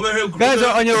wugia. That's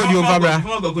onye odi o fabra.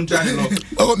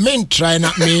 Oh, men try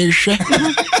na me hwe.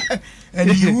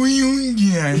 And you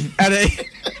wugia. Are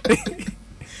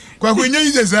Kwa kwenye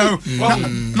hizo zao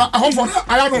na hofo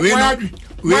aya no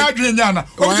kwa adwen nyana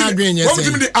o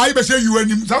mutimi de ai be say you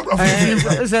anim sa of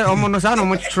say omo no sa no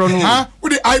mo chiro no ha wo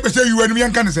de ai be say you anim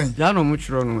yan kan sen ya no mo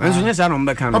chiro no enso nya sa no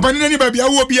mbeka no papa ni ba bia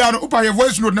wo bia no upa your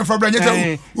voice note na fa bra nya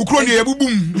say ukro ne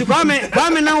yabubum ti kwa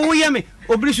me na wo ye me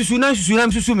obiri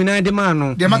susu mi na de ma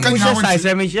no de maka nya wo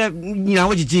sai me nyina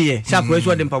wo gigi ye sa ko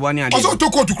eso de mpabo ne ade o so to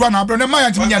ko to kra na bra na ma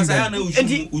yan ti nya na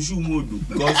enti usu modu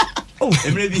because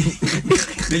emre bi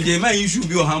de ma issue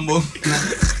bi o hambo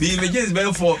bi me just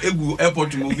be for egu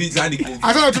airport mo bi sa de ko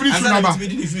asa to bi fu na ba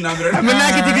me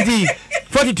na kiti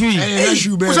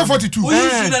 42 o so 42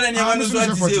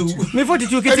 me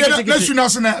 42 kiti na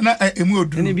su na emu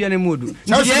odu ni bia na emu odu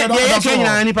ye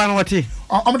nyina ni pa no wote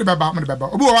I'm the baba.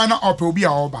 Obi wa na ope obi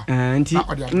a oba.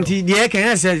 Nti de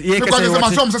ken say ye kese what.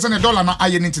 Because some say $1 na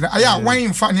aye nti na. Aya wan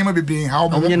infa niam bebre ha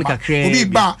obo. Obi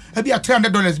ba e bia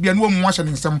 $300 bia no mu ahye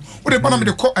ne nsam. Wo de bana me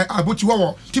de ko aboti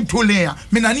wo tip to lane a.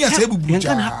 Me na ne asa ebubu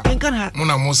ja. Mo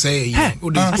na mo say wo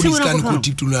de scan ko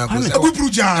tip to lane ko say. Ebubu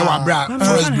ja. E wa bra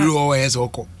forest bureau o yes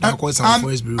oko. Na ko say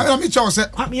forest bureau. I me chaw say.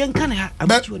 Me nkan ha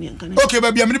aboti woni nkan. Okay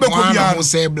ba bia me be ko bia. Mo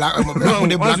say black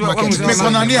market.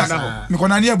 Me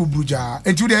konani abubu ja.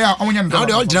 Enti de ya onya now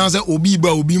the original say obi ba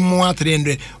obi mo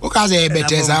 300 o ka say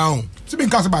better sound so be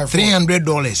cast by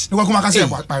 $300 no kwa ka say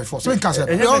by for so be cast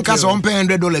you cast on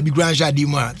 $100 bi grand shadi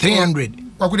mo 300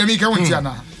 kwa ku de mi ka wontia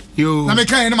na yo na me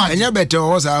kan ne ma enya better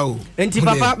o sa o enti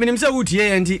papa minim say wutie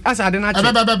enti asade na che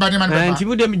ba de man enti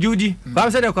bu dem judi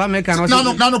kwa say de kwa me kan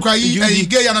na no kwa yi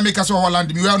ge ya na me ka so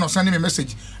Holland mi we no send me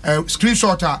message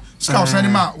screenshot a scout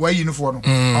send ma wa yi no for no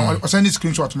o send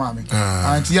screenshot ma me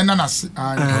enti ye na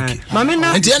okay mama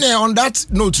na enti na on that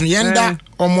note yenda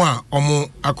omo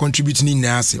a contribute ni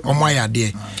na ase omo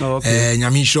ayade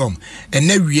nyame shom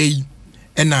na wie yi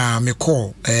na me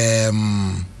call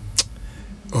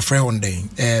of friend one day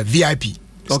VIP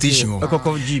station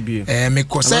okoko GB me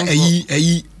ko say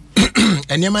ayi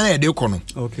enema na de ko no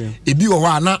ebi wo ho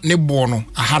ana ne bo no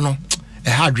aha no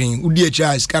hadwen udi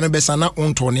acha sika no besa na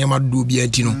onto ne ma do bi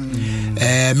anti no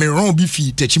me ron bi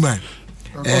fi tachima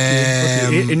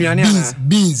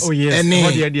beans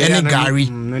ene gari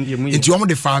enti omo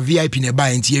de fa VIP ne ba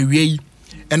enti awie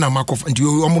ena makof enti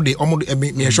omo de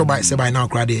me sure by se by now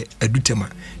kra de adutema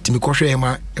ti me ko hwe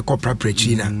ma e ko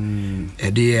praprachi na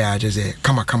e de ya just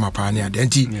kama pa ne ade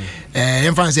enti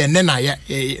emfa se ne na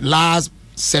last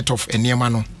set of enema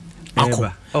no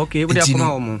akọ okay we dey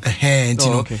akoma omo enti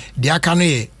no de aka no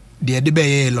ye de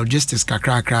be logistics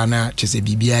kakra na chese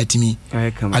bibia atimi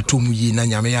atomu yi na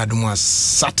nyame ya adom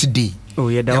Saturday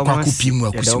ye da kwa kupimu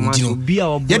akusimdino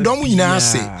ye dom nyina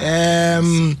ase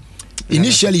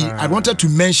initially I wanted to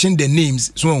mention the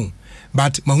names so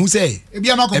but mahu say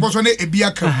ebia na ko so na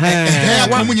ebia ka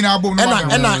akamu nyina abom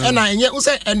na enye u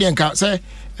say ene nka say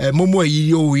momo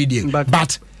ayi o we dey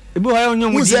but ebi wa onyo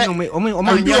mu di o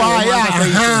ma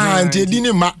nya nti di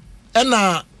ni ma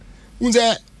ena u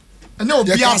say ene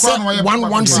obi akwa no ye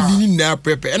 1 cedi ni na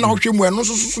pepe ena hwe mu eno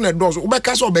so na do so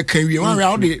obeka so obeka wie wan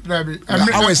we de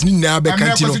hours ni na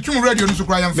beka ntino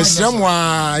mesrem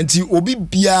wa nti obi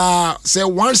bia say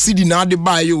 1 cedi na de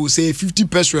buy you say 50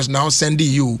 pesos now send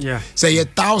you say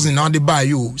 1000 na de buy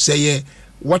you say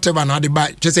whatever na de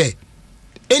buy just say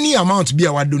any amount be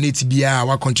our donate be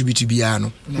our contribute be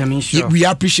no we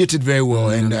appreciate it very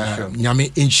well and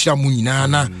nyame enhira mu nyina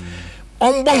na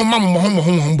ombo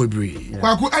mo bebre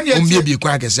kwaku ania bi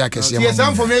kwa akese yes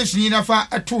information na fa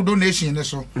to donation ne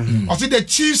so o see the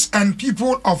chiefs and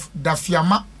people of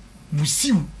Dafiama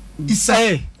Busiu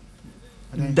Isa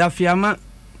Dafiama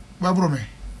babro me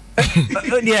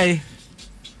dia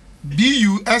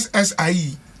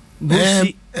BUSSIE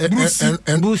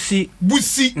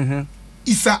Busi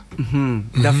Isa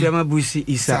Dafiama Busi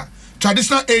Isa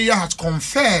traditional area has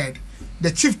conferred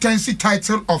the chieftaincy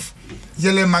title of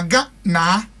Yelemaga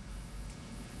na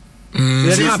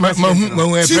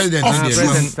president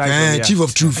chief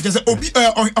of truth just obi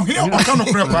ɔka no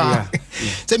korɛ paa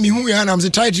sɛ mehu yɛ na mse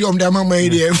title of the mama yi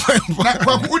na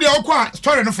kwaku de ɔkɔ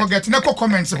story no forget na kɔ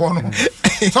comments hɔ no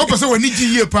sɛ wopɛ sɛ w'ani gye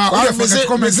yie paa wode forget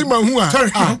comments mese mahu a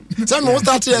sɛ me wo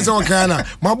start yɛ sɛ wɔkaa na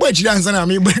mabɔ akyiri ansa na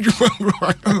mebɔ adwuma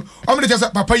ɔmde kyɛ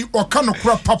sɛ papa yi ɔka no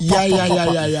korɛ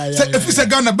sɛ ɛfi sɛ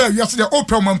Ghana baa wiase deɛ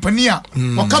ɔpɛ ɔmampani a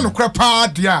ɔka no korɛ paa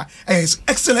deɛ a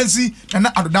excellency na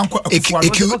adodankɔ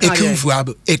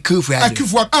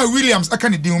Akufo Williams aka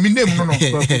ne din mi name no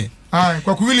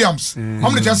Kwaku Williams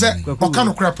omde kyɛ sɛ ɔka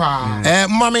no korɛ paa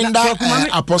Maminda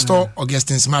Apostle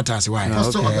Augustine Smartas why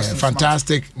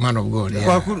fantastic man of God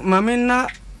Kwaku Maminda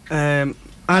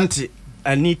auntie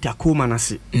Anita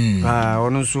Kumanasi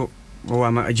ɔno nso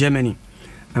wɔ Germany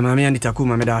Mami Anita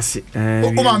Kuma medase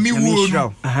o ma mi wo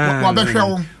no wa bɛhwɛ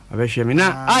wo abɛhwɛ me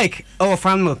na Ike our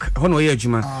fan milk hono yɛ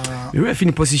adwuma we refi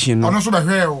ni position no ɔno so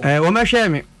bɛhwɛ wo wo mɛhwɛ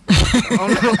me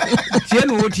tie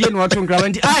no wato nkra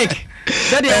wanti Ike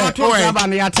sɛ deɛ wato nkra ba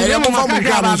me yate mo ma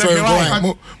nkra ba bɛhwɛ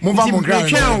mo va mo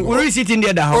nkra we sit in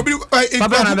there da ho obi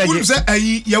papa na bɛgye sɛ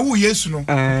ayi yawo Yesu no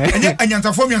ɛnyɛ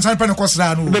anyantafo miɛnsa pɛ ne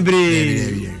kɔsra no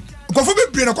bebre kofo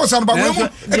bebre na kɔsra no ba mo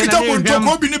ekita mo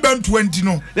ntoko bi ne ban 20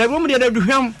 no na mo de da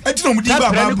duhwam enti no mo di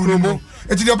ba buru no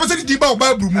enti de opese di ba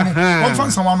ba buru mu no on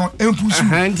fan sama no empusu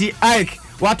anti Ike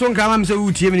wato nkama me sɛ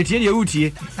wutie me tie de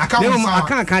wutie dem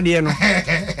aka de no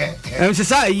se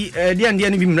sa de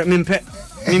no bi mempɛ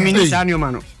mini sa ne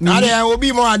ma no ade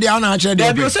obi mo ade ana akyerɛ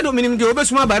de bi o sɛ do minim de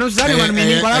obesuma ba no sa ne ma no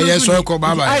mini kwala no so ko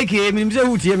baba Ike minim sɛ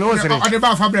wutie me wo sere ade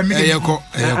ba fa bra me de yɛkɔ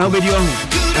obedi o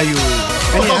ayo